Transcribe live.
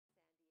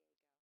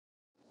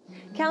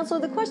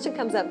Counselor, the question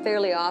comes up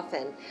fairly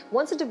often.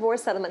 Once a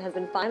divorce settlement has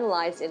been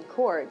finalized in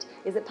court,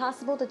 is it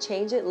possible to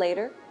change it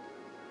later?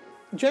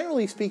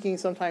 Generally speaking,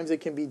 sometimes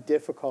it can be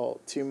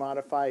difficult to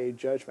modify a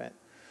judgment,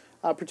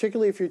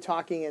 particularly if you're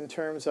talking in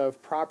terms of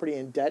property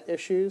and debt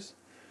issues.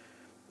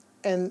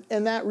 And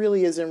that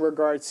really is in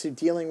regards to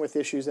dealing with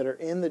issues that are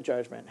in the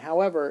judgment.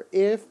 However,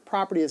 if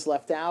property is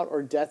left out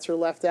or debts are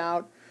left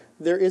out,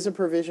 there is a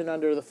provision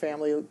under the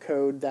family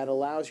code that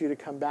allows you to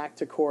come back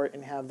to court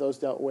and have those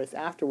dealt with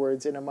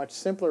afterwards in a much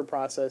simpler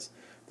process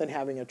than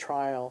having a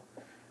trial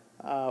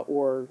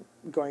or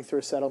going through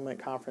a settlement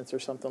conference or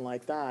something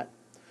like that.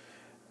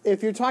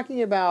 If you're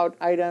talking about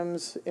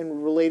items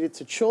related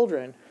to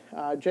children,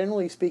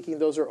 generally speaking,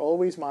 those are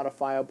always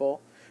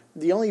modifiable.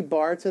 The only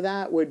bar to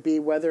that would be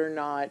whether or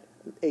not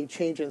a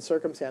change in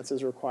circumstance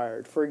is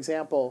required. For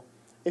example,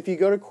 if you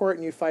go to court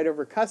and you fight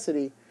over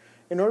custody,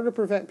 in order to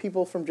prevent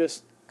people from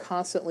just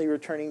constantly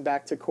returning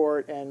back to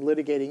court and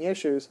litigating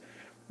issues,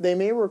 they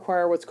may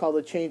require what's called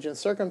a change in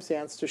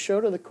circumstance to show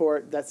to the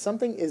court that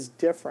something is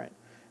different,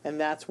 and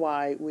that's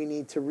why we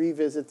need to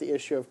revisit the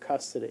issue of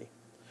custody.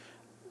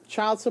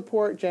 Child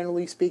support,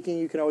 generally speaking,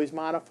 you can always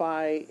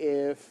modify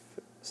if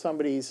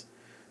somebody's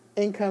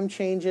income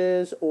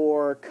changes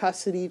or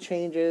custody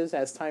changes,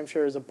 as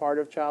timeshare is a part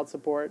of child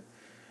support.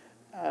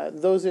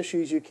 Those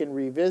issues you can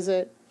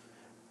revisit.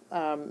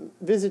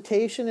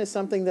 Visitation is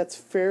something that's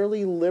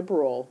fairly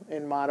liberal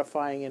in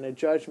modifying in a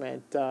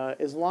judgment.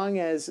 As long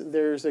as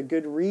there's a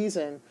good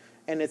reason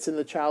and it's in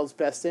the child's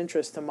best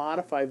interest to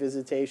modify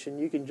visitation,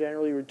 you can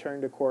generally return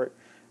to court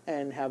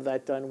and have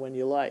that done when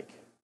you like.